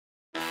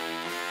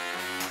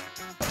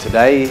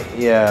Today,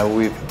 yeah,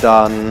 we've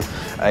done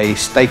a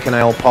steak and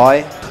ale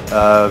pie,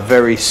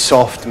 very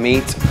soft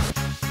meat.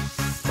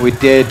 We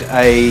did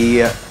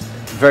a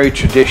very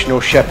traditional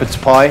shepherd's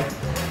pie.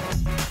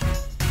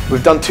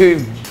 We've done two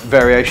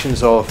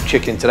variations of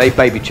chicken today,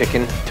 baby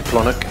chicken,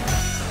 tiplonok.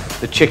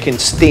 The chicken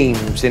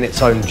steams in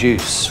its own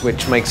juice,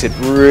 which makes it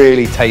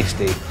really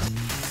tasty.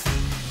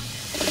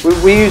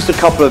 We used a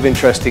couple of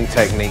interesting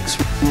techniques.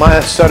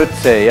 Moje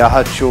srdce, ja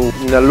хочу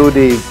na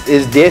ljudi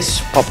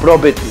здесь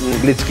попробовать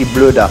английский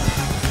блюдо.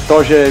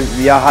 Тоже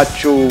я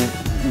хочу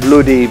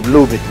люди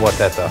любить вот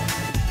это.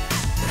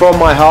 From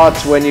my heart,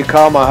 when you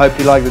come, I hope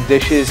you like the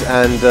dishes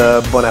and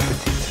bon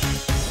appetit.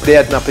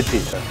 Приятного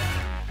аппетита.